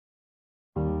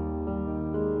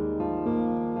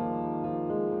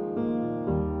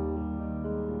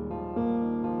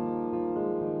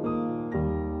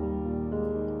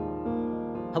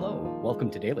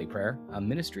Welcome to Daily Prayer, a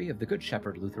ministry of the Good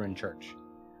Shepherd Lutheran Church.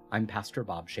 I'm Pastor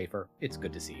Bob Schaefer. It's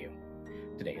good to see you.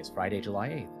 Today is Friday, July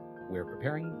 8th. We're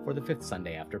preparing for the fifth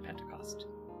Sunday after Pentecost.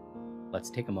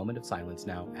 Let's take a moment of silence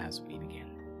now as we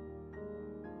begin.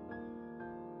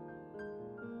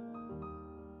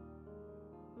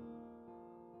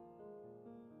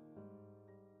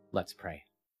 Let's pray.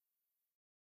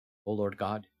 O Lord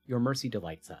God, your mercy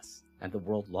delights us, and the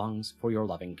world longs for your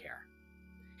loving care.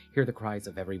 Hear the cries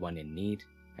of everyone in need,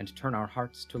 and turn our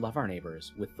hearts to love our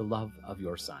neighbors with the love of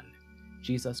your Son,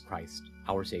 Jesus Christ,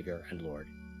 our Savior and Lord.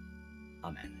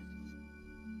 Amen.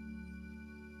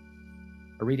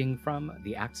 A reading from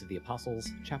the Acts of the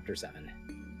Apostles, chapter 7.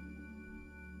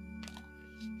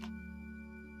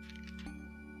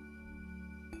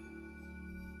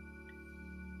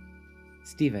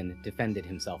 Stephen defended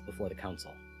himself before the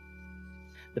council.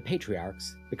 The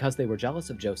patriarchs, because they were jealous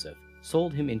of Joseph,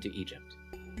 sold him into Egypt.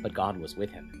 But God was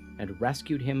with him, and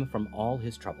rescued him from all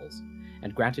his troubles,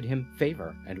 and granted him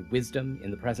favor and wisdom in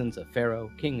the presence of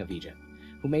Pharaoh, king of Egypt,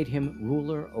 who made him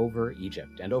ruler over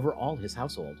Egypt and over all his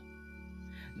household.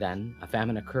 Then a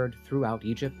famine occurred throughout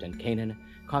Egypt and Canaan,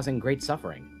 causing great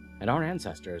suffering, and our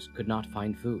ancestors could not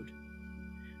find food.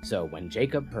 So when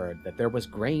Jacob heard that there was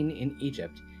grain in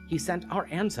Egypt, he sent our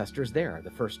ancestors there the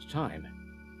first time.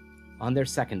 On their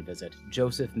second visit,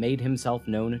 Joseph made himself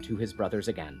known to his brothers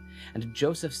again, and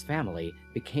Joseph's family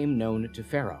became known to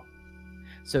Pharaoh.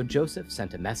 So Joseph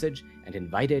sent a message and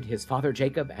invited his father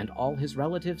Jacob and all his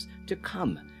relatives to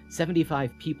come,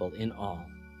 75 people in all.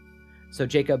 So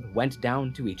Jacob went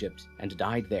down to Egypt and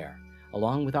died there,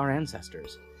 along with our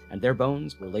ancestors, and their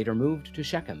bones were later moved to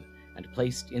Shechem and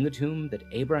placed in the tomb that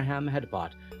Abraham had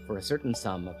bought for a certain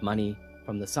sum of money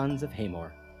from the sons of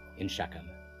Hamor in Shechem.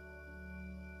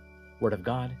 Word of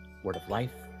God, word of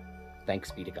life,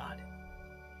 thanks be to God.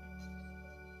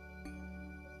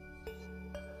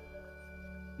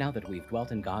 Now that we've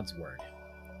dwelt in God's word,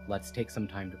 let's take some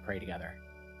time to pray together.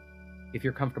 If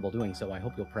you're comfortable doing so, I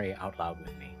hope you'll pray out loud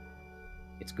with me.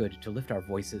 It's good to lift our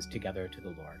voices together to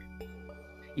the Lord.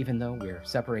 Even though we're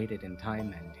separated in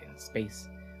time and in space,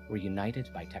 we're united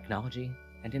by technology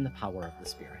and in the power of the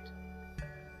Spirit.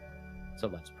 So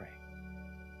let's pray.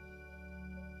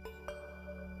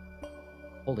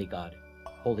 Holy God,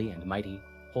 holy and mighty,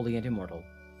 holy and immortal,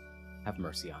 have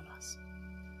mercy on us.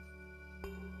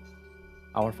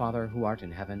 Our Father, who art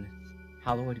in heaven,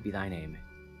 hallowed be thy name.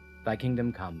 Thy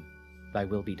kingdom come, thy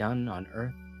will be done on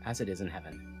earth as it is in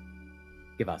heaven.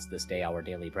 Give us this day our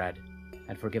daily bread,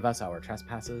 and forgive us our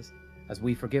trespasses, as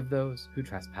we forgive those who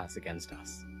trespass against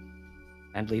us.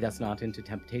 And lead us not into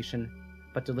temptation,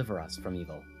 but deliver us from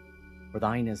evil. For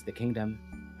thine is the kingdom,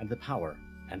 and the power,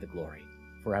 and the glory,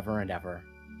 forever and ever.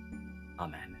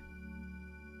 Amen.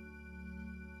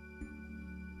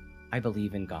 I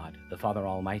believe in God, the Father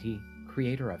Almighty,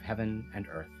 creator of heaven and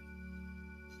earth.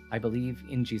 I believe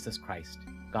in Jesus Christ,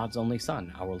 God's only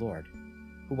Son, our Lord,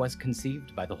 who was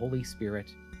conceived by the Holy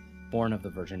Spirit, born of the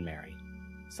Virgin Mary,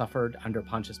 suffered under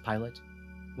Pontius Pilate,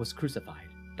 was crucified,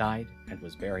 died, and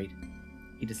was buried.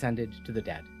 He descended to the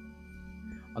dead.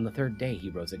 On the third day he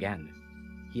rose again.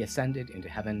 He ascended into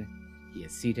heaven. He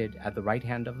is seated at the right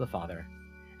hand of the Father,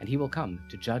 and he will come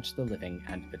to judge the living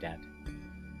and the dead.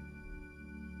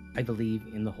 I believe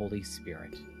in the Holy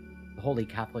Spirit, the Holy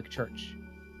Catholic Church,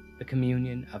 the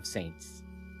communion of saints,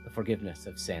 the forgiveness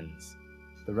of sins,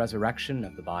 the resurrection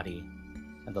of the body,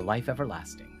 and the life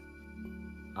everlasting.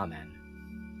 Amen.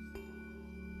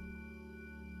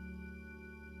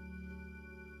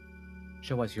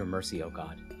 Show us your mercy, O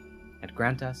God, and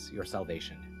grant us your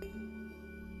salvation.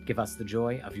 Give us the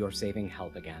joy of your saving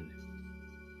help again,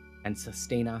 and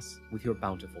sustain us with your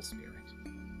bountiful Spirit.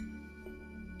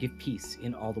 Give peace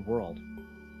in all the world,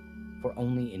 for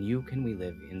only in you can we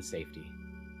live in safety.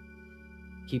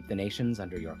 Keep the nations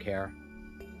under your care,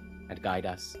 and guide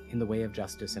us in the way of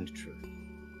justice and truth.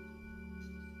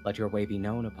 Let your way be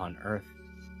known upon earth,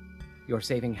 your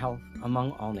saving health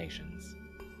among all nations.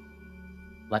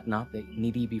 Let not the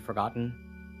needy be forgotten,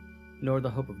 nor the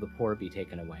hope of the poor be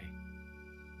taken away.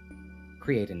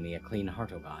 Create in me a clean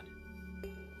heart, O God,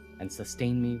 and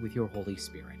sustain me with your Holy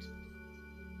Spirit.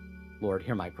 Lord,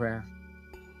 hear my prayer,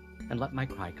 and let my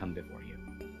cry come before you.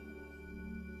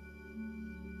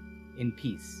 In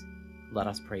peace, let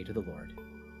us pray to the Lord.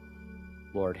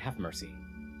 Lord, have mercy.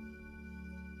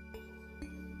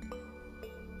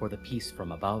 For the peace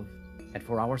from above, and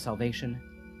for our salvation,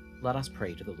 let us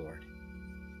pray to the Lord.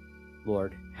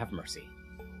 Lord, have mercy.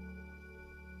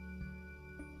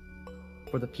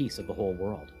 For the peace of the whole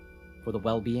world, for the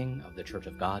well-being of the Church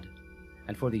of God,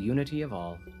 and for the unity of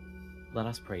all, let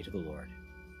us pray to the Lord.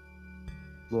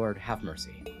 Lord, have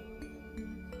mercy.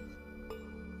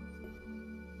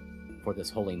 For this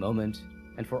holy moment,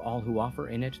 and for all who offer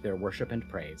in it their worship and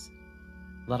praise,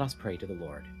 let us pray to the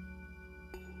Lord.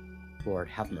 Lord,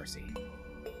 have mercy.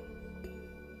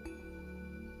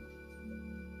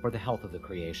 For the health of the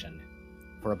creation,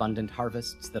 for abundant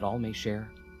harvests that all may share,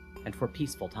 and for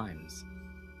peaceful times,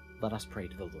 let us pray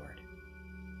to the Lord.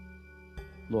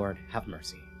 Lord, have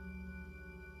mercy.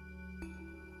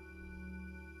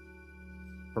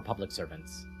 For public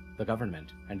servants, the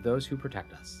government, and those who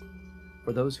protect us,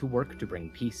 for those who work to bring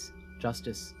peace,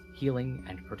 justice, healing,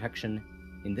 and protection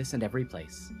in this and every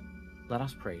place, let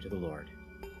us pray to the Lord.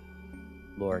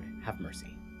 Lord, have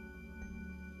mercy.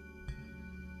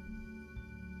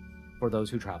 For those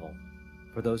who travel,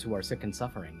 for those who are sick and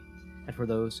suffering, and for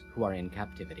those who are in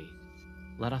captivity,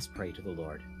 let us pray to the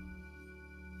Lord.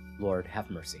 Lord, have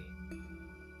mercy.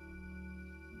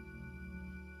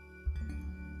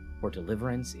 For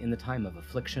deliverance in the time of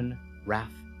affliction,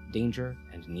 wrath, danger,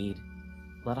 and need,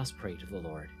 let us pray to the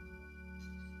Lord.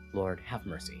 Lord, have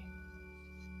mercy.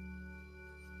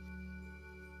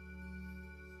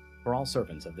 For all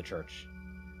servants of the Church,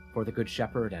 for the Good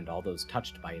Shepherd and all those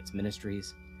touched by its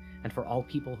ministries, and for all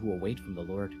people who await from the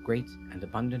Lord great and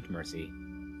abundant mercy,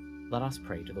 let us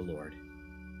pray to the Lord.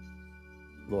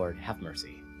 Lord, have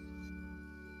mercy.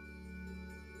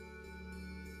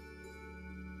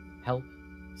 Help,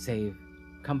 save,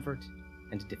 comfort,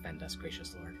 and defend us,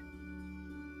 gracious Lord.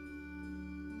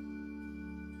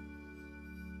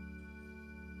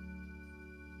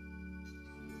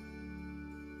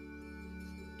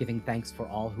 Giving thanks for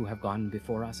all who have gone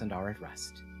before us and are at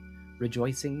rest,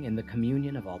 rejoicing in the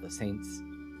communion of all the saints,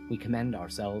 we commend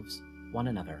ourselves, one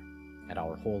another, and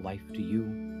our whole life to you,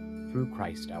 through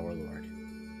Christ our Lord.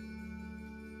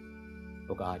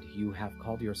 O God, you have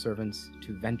called your servants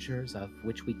to ventures of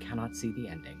which we cannot see the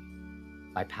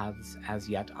ending, by paths as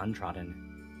yet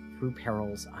untrodden, through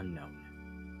perils unknown.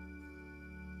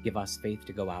 Give us faith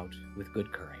to go out with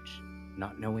good courage,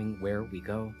 not knowing where we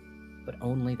go, but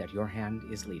only that your hand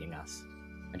is leading us,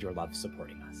 and your love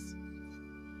supporting us.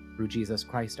 Through Jesus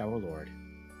Christ our Lord.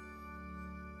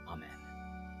 Amen.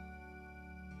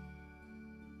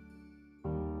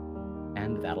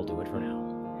 And that'll do it for now.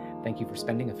 Thank you for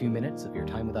spending a few minutes of your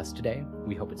time with us today.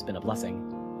 We hope it's been a blessing.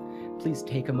 Please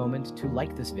take a moment to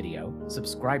like this video,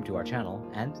 subscribe to our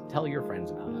channel, and tell your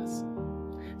friends about us.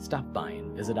 Stop by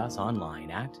and visit us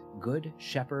online at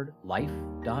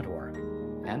goodshepherdlife.org.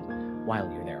 And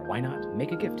while you're there, why not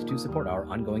make a gift to support our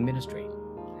ongoing ministry?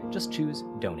 Just choose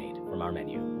Donate from our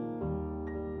menu.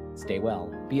 Stay well,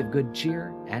 be of good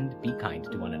cheer, and be kind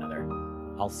to one another.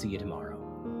 I'll see you tomorrow.